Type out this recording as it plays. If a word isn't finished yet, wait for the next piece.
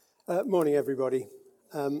Morning, everybody.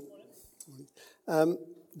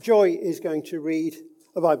 Joy is going to read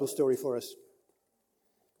a Bible story for us.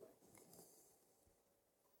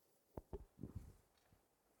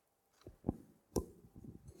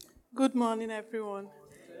 Good morning, everyone.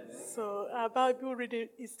 So our Bible reading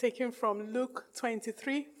is taken from Luke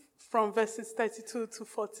 23, from verses 32 to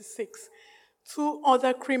 46. 2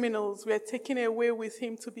 other criminals were taken away with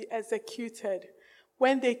him to be executed.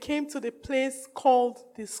 When they came to the place called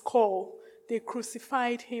the Skull, they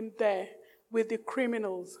crucified him there with the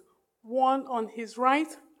criminals, one on his right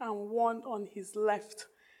and one on his left.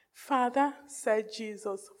 "Father," said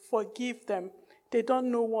Jesus, "forgive them. They don't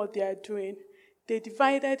know what they are doing." They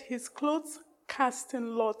divided his clothes,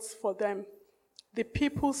 casting lots for them. The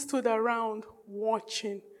people stood around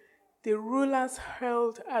watching. The rulers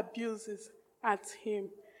hurled abuses at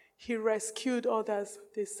him. He rescued others.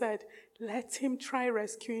 They said, "Let him try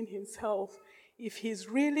rescuing himself. If he's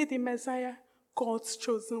really the Messiah, God's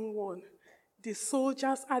chosen one." The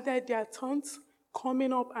soldiers added their taunts,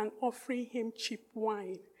 coming up and offering him cheap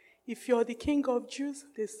wine. "If you're the King of Jews,"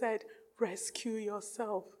 they said, "rescue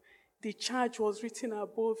yourself." The charge was written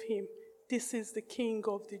above him, "This is the King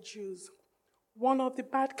of the Jews." One of the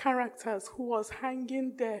bad characters who was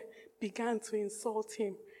hanging there began to insult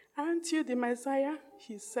him. "Aren't you the Messiah?"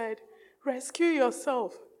 he said. "Rescue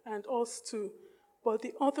yourself and us too." But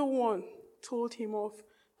the other one told him off.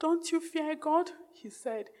 "Don't you fear God?" he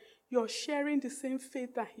said. "You're sharing the same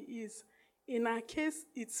fate that he is. In our case,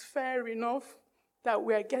 it's fair enough that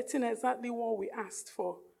we are getting exactly what we asked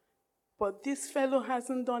for. But this fellow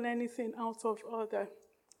hasn't done anything out of order."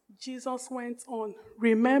 Jesus went on,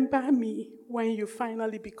 "Remember me when you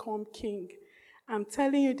finally become king." "I'm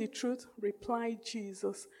telling you the truth," replied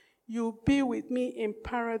Jesus. "You'll be with me in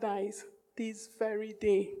paradise this very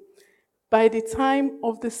day." By the time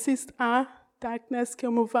of the 6th hour, darkness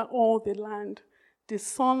came over all the land. The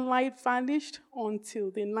sunlight vanished until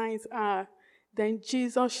the 9th hour. Then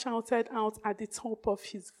Jesus shouted out at the top of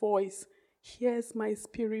his voice, "Here's my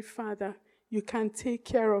spirit, Father. You can take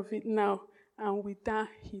care of it now." And with that,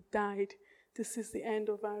 he died. This is the end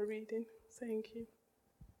of our reading. Thank you.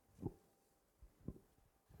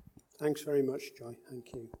 Thanks very much, Joy.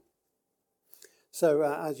 Thank you. So,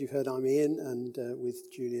 as you've heard, I'm Ian, and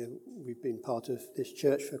with Julia, we've been part of this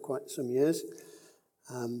church for quite some years.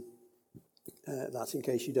 That's in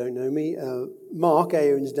case you don't know me. Mark,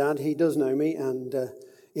 Aaron's dad, he does know me, and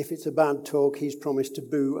if it's a bad talk, he's promised to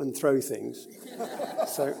boo and throw things.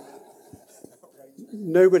 So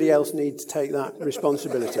nobody else needs to take that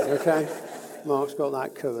responsibility, okay? Mark's got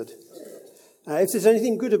that covered. If there's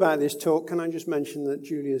anything good about this talk, can I just mention that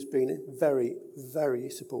Julia's been very, very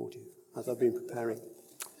supportive as I've been preparing.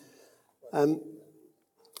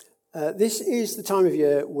 This is the time of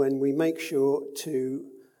year when we make sure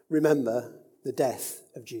to remember the death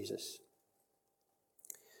of Jesus.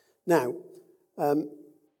 Now,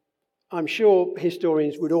 I'm sure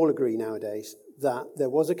historians would all agree nowadays that there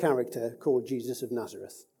was a character called Jesus of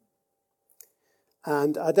Nazareth.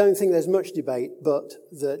 And I don't think there's much debate but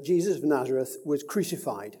that Jesus of Nazareth was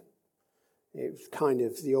crucified. It was kind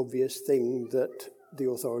of the obvious thing that the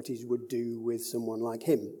authorities would do with someone like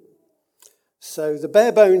him. So the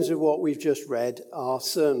bare bones of what we've just read are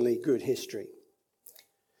certainly good history.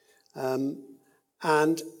 That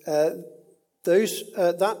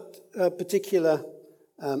particular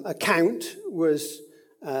account was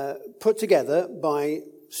put together by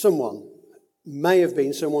someone. May have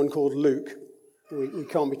been someone called Luke. We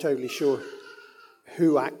can't be totally sure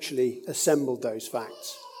who actually assembled those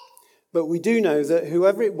facts. But we do know that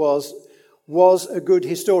whoever it was a good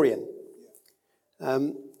historian,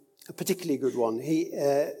 a particularly good one.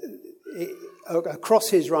 Across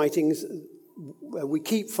his writings, we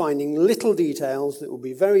keep finding little details that will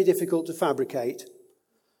be very difficult to fabricate,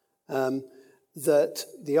 that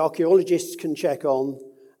the archaeologists can check on,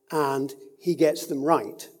 and he gets them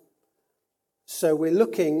right. So we're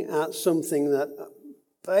looking at something that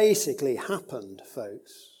basically happened,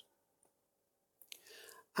 folks.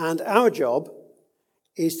 And our job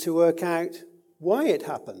is to work out why it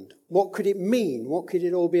happened. What could it mean? What could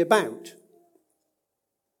it all be about?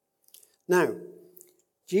 Now,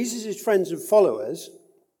 Jesus' friends and followers,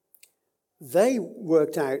 they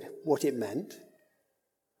worked out what it meant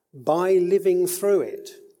by living through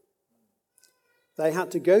it. They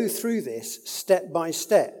had to go through this step by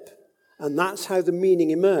step, and that's how the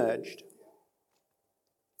meaning emerged.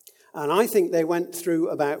 And I think they went through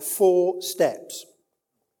about 4 steps.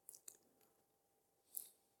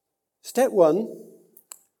 Step 1,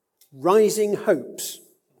 rising hopes.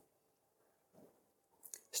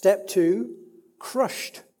 Step 2,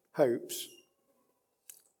 crushed hopes.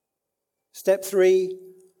 Step 3,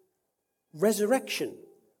 resurrection.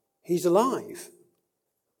 He's alive.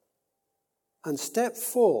 And step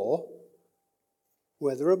 4,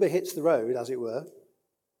 where the rubber hits the road, as it were,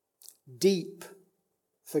 deep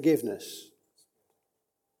forgiveness.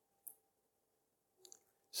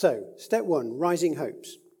 So, step 1, rising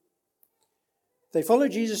hopes. They follow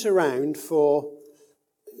Jesus around for,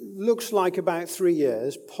 looks like about 3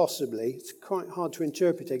 years, possibly. It's quite hard to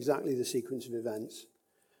interpret exactly the sequence of events.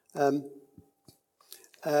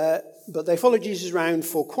 But they followed Jesus around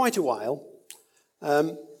for quite a while.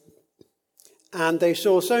 And they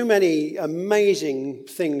saw so many amazing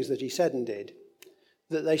things that he said and did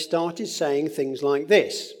that they started saying things like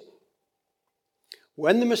this.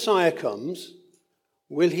 When the Messiah comes,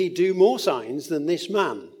 will he do more signs than this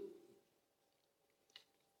man?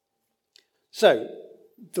 So,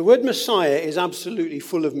 the word Messiah is absolutely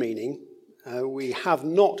full of meaning. We have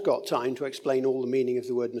not got time to explain all the meaning of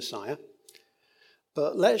the word Messiah.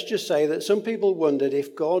 But let's just say that some people wondered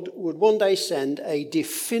if God would one day send a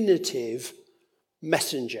definitive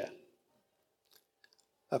messenger.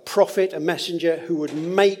 A prophet, a messenger who would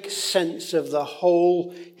make sense of the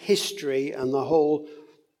whole history and the whole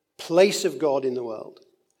place of God in the world.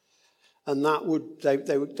 And that would,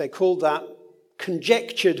 they called that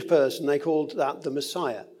conjectured person, they called that the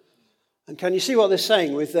Messiah. And can you see what they're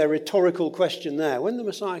saying with their rhetorical question there? When the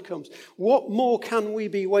Messiah comes, what more can we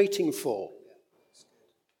be waiting for?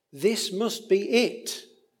 This must be it,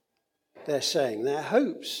 they're saying. Their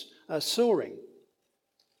hopes are soaring.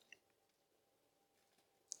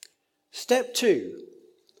 Step 2,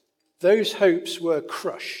 those hopes were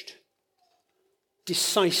crushed,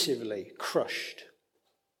 decisively crushed.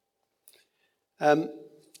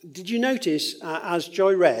 Did you notice, as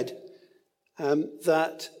Joy read,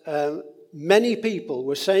 that many people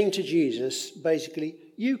were saying to Jesus, basically,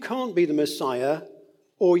 you can't be the Messiah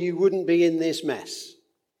or you wouldn't be in this mess.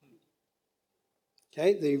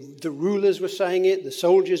 Okay, the rulers were saying it, the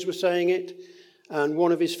soldiers were saying it, and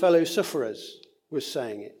one of his fellow sufferers was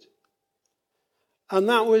saying it. And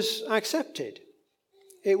that was accepted.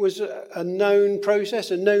 It was a known process,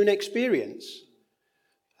 a known experience.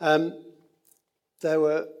 There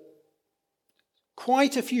were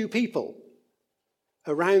quite a few people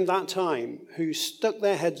around that time who stuck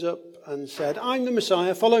their heads up and said, I'm the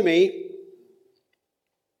Messiah, follow me.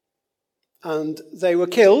 And they were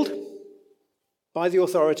killed by the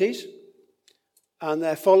authorities, and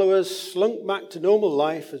their followers slunk back to normal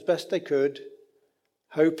life as best they could,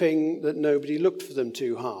 hoping that nobody looked for them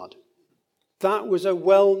too hard. That was a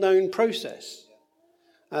well-known process.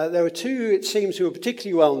 There were two, it seems, who were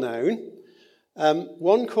particularly well-known.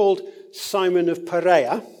 One called Simon of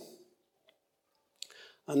Perea,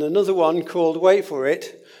 and another one called, wait for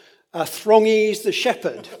it, Athronges the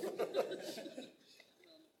Shepherd.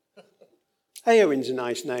 Eowyn's a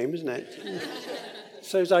nice name, isn't it?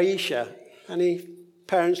 So's Aisha. Any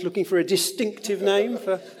parents looking for a distinctive name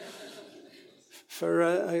for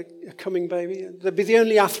a coming baby? They'd be the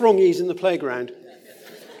only Athronges in the playground.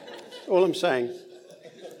 All I'm saying.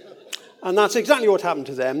 And that's exactly what happened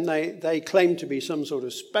to them. They claimed to be some sort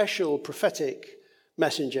of special prophetic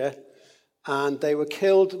messenger, and they were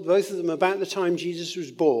killed, both of them, about the time Jesus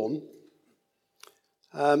was born,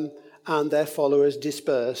 and their followers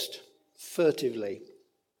dispersed furtively.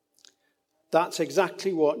 That's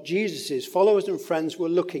exactly what Jesus' followers and friends were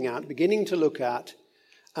looking at, beginning to look at,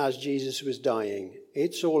 as Jesus was dying.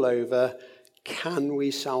 It's all over. Can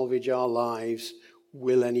we salvage our lives?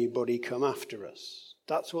 Will anybody come after us?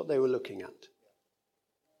 That's what they were looking at.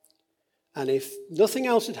 And if nothing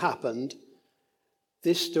else had happened,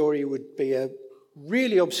 this story would be a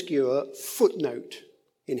really obscure footnote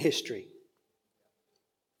in history.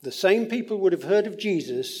 The same people would have heard of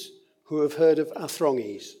Jesus who have heard of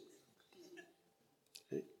Athronges.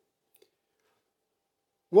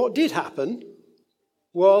 What did happen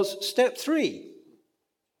was step 3.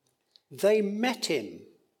 They met him.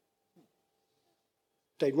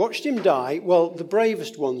 They'd watched him die. Well, the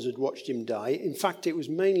bravest ones had watched him die. In fact, it was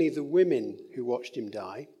mainly the women who watched him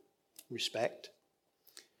die. Respect.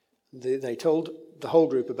 They told the whole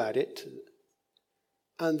group about it.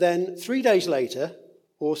 And then 3 days later,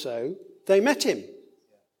 or so, they met him.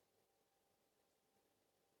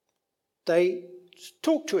 They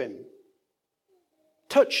talked to him,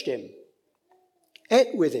 touched him,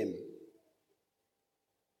 ate with him.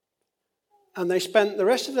 And they spent the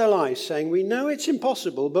rest of their lives saying, we know it's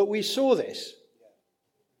impossible, but we saw this.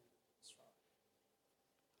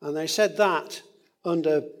 And they said that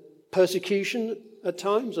under persecution at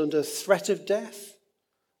times, under threat of death,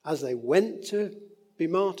 as they went to be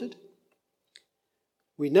martyred.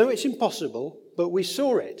 We know it's impossible, but we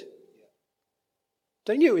saw it.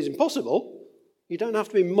 They knew it was impossible. You don't have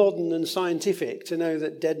to be modern and scientific to know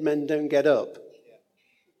that dead men don't get up.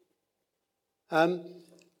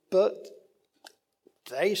 But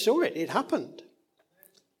they saw it. It happened.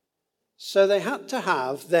 So they had to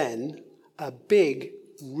have then a big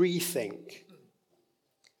rethink.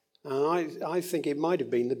 And I think it might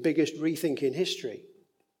have been the biggest rethink in history.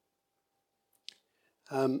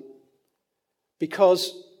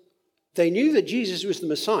 Because they knew that Jesus was the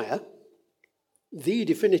Messiah, the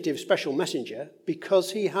definitive special messenger,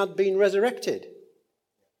 because he had been resurrected.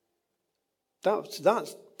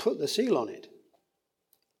 That's put the seal on it.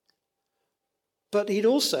 But he'd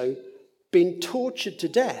also been tortured to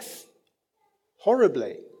death,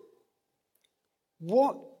 horribly.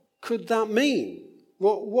 What could that mean?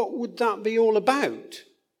 What would that be all about?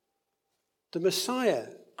 The Messiah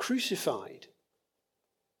crucified.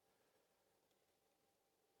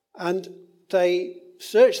 And they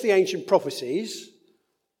searched the ancient prophecies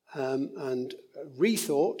and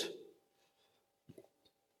rethought.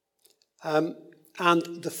 And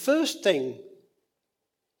the first thing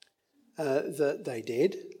that they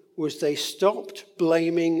did was they stopped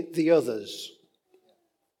blaming the others.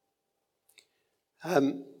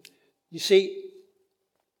 You see,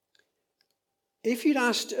 if you'd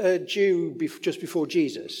asked a Jew just before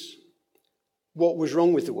Jesus what was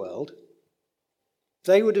wrong with the world,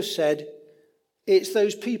 they would have said, it's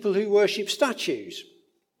those people who worship statues.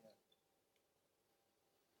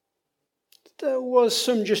 There was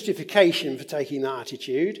some justification for taking that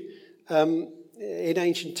attitude. In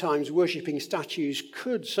ancient times, worshipping statues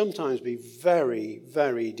could sometimes be very,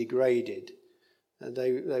 very degraded. And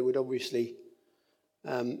they would obviously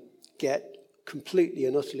get completely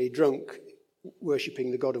and utterly drunk worshipping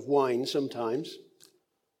the god of wine sometimes.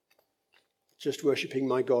 Just worshipping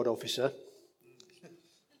my god, officer.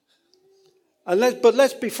 But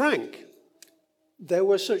let's be frank. There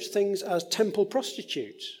were such things as temple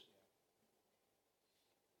prostitutes.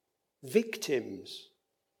 Victims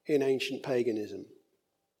in ancient paganism.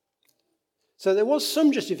 So there was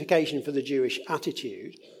some justification for the Jewish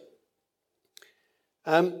attitude.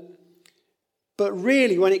 But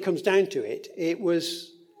really, when it comes down to it, it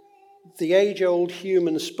was the age-old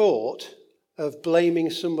human sport of blaming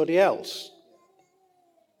somebody else.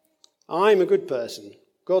 I'm a good person.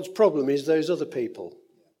 God's problem is those other people.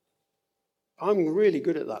 I'm really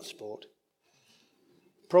good at that sport.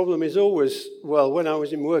 Problem is always, well, when I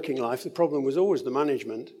was in working life, the problem was always the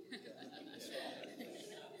management.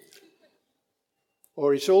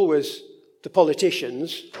 Or it's always the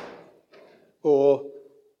politicians, or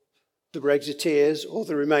the Brexiteers, or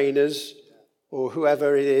the Remainers, or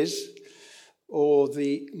whoever it is, or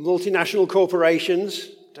the multinational corporations.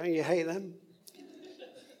 Don't you hate them?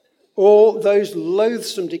 Or those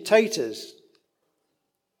loathsome dictators.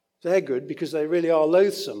 They're good because they really are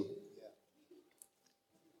loathsome.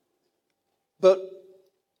 But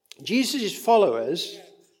Jesus' followers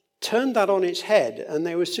turned that on its head, and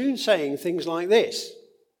they were soon saying things like this.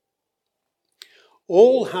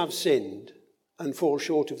 All have sinned and fall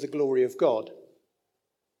short of the glory of God.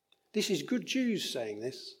 This is good Jews saying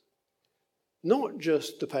this. Not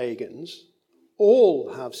just the pagans.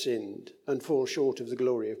 All have sinned and fall short of the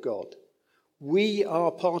glory of God. We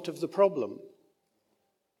are part of the problem.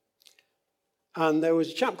 And there was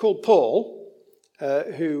a chap called Paul,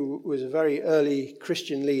 who was a very early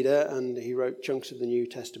Christian leader, and he wrote chunks of the New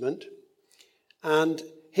Testament. And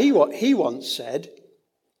he once said,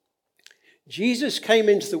 Jesus came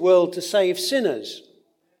into the world to save sinners,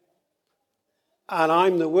 and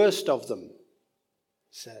I'm the worst of them,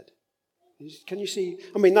 he said. Can you see?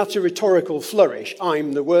 I mean, that's a rhetorical flourish.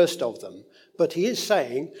 I'm the worst of them. But he is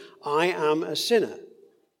saying, I am a sinner.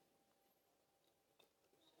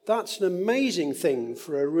 That's an amazing thing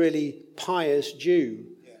for a really pious Jew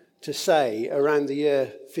to say around the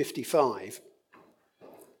year 55.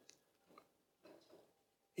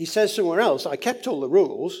 He says somewhere else, I kept all the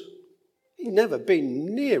rules. He'd never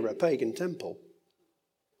been near a pagan temple.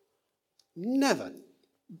 Never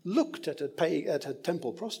looked at a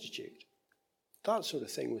temple prostitute. That sort of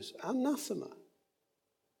thing was anathema.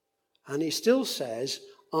 And he still says,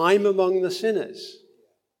 I'm among the sinners.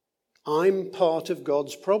 I'm part of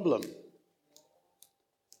God's problem.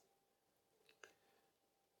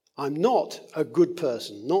 I'm not a good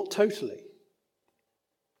person, not totally.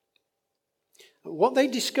 What they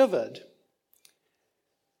discovered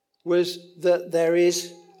was that there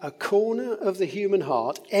is a corner of the human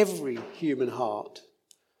heart, every human heart,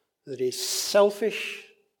 that is selfish,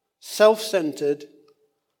 self-centered,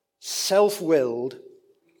 self-willed,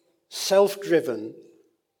 self-driven,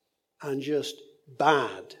 and just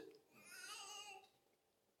bad.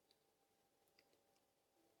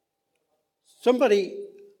 Somebody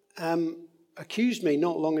accused me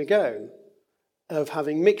not long ago of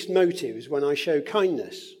having mixed motives when I show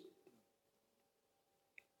kindness.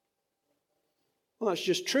 Well, that's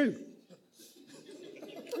just true.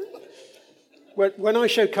 When I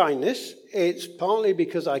show kindness, it's partly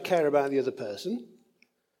because I care about the other person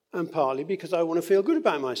and partly because I want to feel good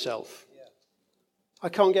about myself. I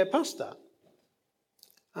can't get past that.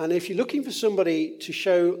 And if you're looking for somebody to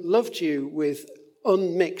show love to you with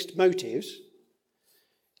unmixed motives,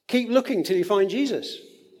 keep looking till you find Jesus.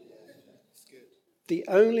 The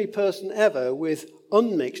only person ever with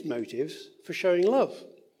unmixed motives for showing love.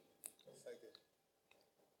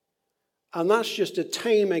 And that's just a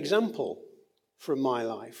tame example from my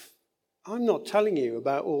life. I'm not telling you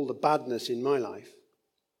about all the badness in my life.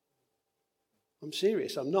 I'm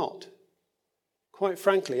serious, I'm not. Quite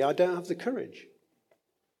frankly, I don't have the courage.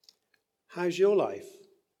 How's your life?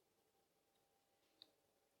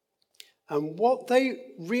 And what they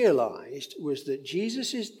realized was that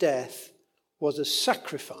Jesus' death was a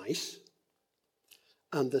sacrifice,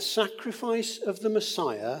 and the sacrifice of the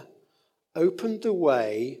Messiah opened the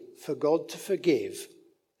way for God to forgive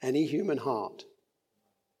any human heart.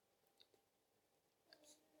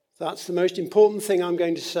 That's the most important thing I'm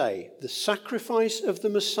going to say. The sacrifice of the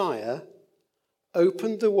Messiah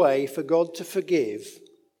opened the way for God to forgive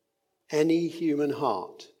any human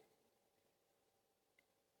heart.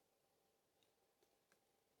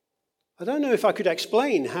 I don't know if I could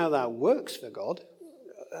explain how that works for God.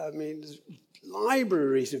 I mean,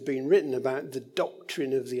 libraries have been written about the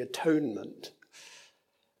doctrine of the atonement.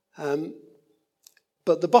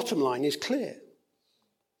 But the bottom line is clear.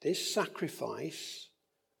 This sacrifice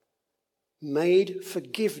made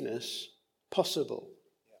forgiveness possible.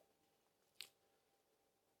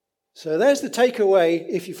 So there's the takeaway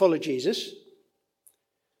if you follow Jesus.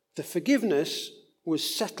 The forgiveness was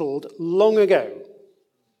settled long ago.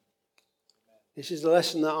 This is the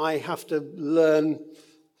lesson that I have to learn,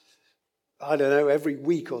 I don't know, every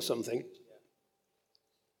week or something.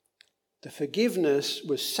 The forgiveness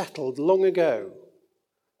was settled long ago.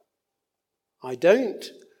 I don't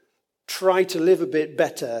try to live a bit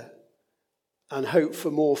better and hope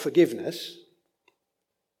for more forgiveness.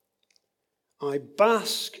 I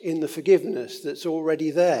bask in the forgiveness that's already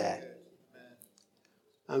there.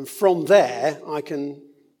 And from there, I can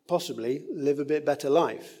possibly live a bit better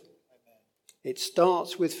life. It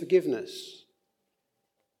starts with forgiveness.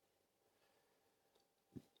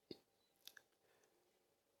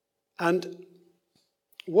 And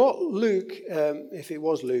what Luke, if it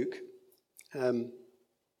was Luke,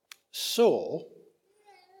 saw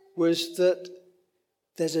was that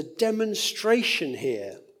there's a demonstration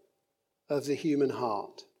here of the human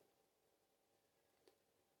heart.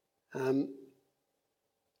 I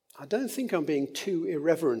don't think I'm being too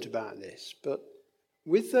irreverent about this, but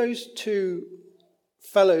with those two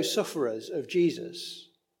fellow sufferers of Jesus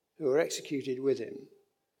who were executed with him,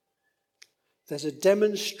 there's a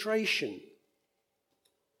demonstration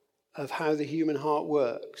of how the human heart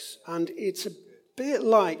works. And it's a bit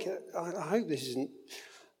like, I hope this isn't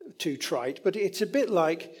too trite, but it's a bit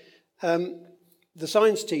like the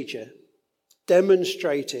science teacher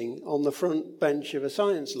demonstrating on the front bench of a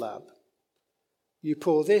science lab. You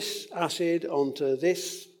pour this acid onto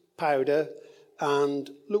this powder and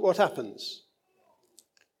look what happens.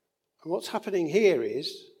 And what's happening here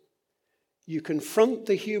is you confront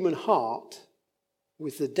the human heart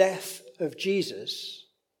with the death of Jesus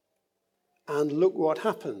and look what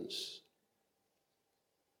happens.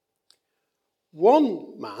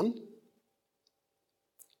 One man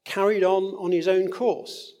carried on his own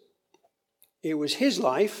course. It was his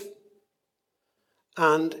life,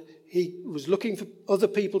 and he was looking for other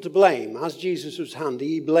people to blame. As Jesus was handy,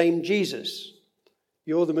 he blamed Jesus.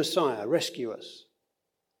 You're the Messiah, rescue us.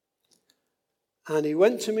 And he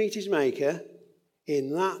went to meet his Maker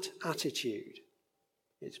in that attitude.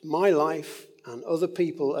 It's my life and other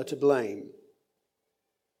people are to blame.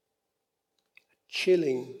 A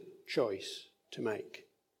chilling choice to make.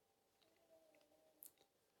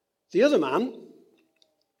 The other man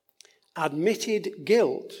admitted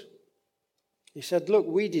guilt. He said, look,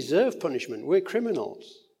 we deserve punishment. We're criminals.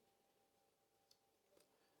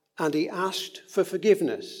 And he asked for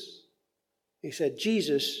forgiveness. He said,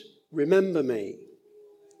 Jesus, remember me.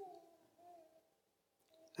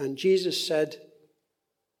 And Jesus said,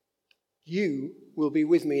 you will be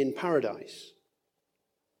with me in paradise.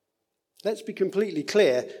 Let's be completely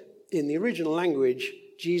clear. In the original language,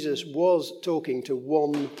 Jesus was talking to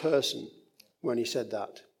one person when he said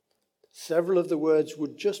that. Several of the words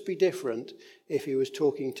would just be different if he was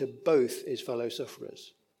talking to both his fellow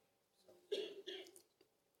sufferers.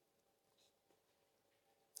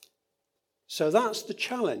 So that's the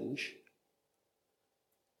challenge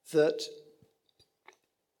that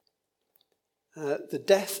the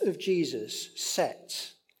death of Jesus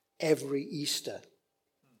sets every Easter.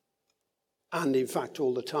 And in fact,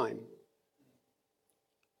 all the time.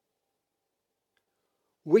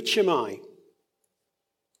 Which am I?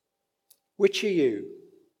 Which are you?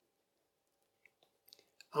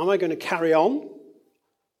 Am I going to carry on?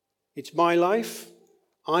 It's my life.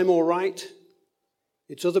 I'm all right.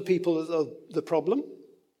 It's other people that are the problem.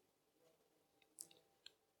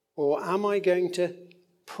 Or am I going to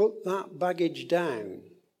put that baggage down?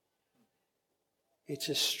 It's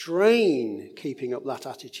a strain keeping up that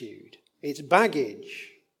attitude. It's baggage.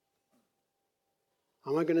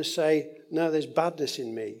 Am I going to say, no, there's badness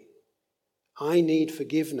in me. I need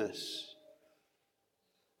forgiveness.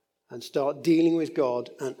 And start dealing with God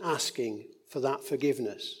and asking for that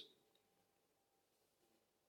forgiveness.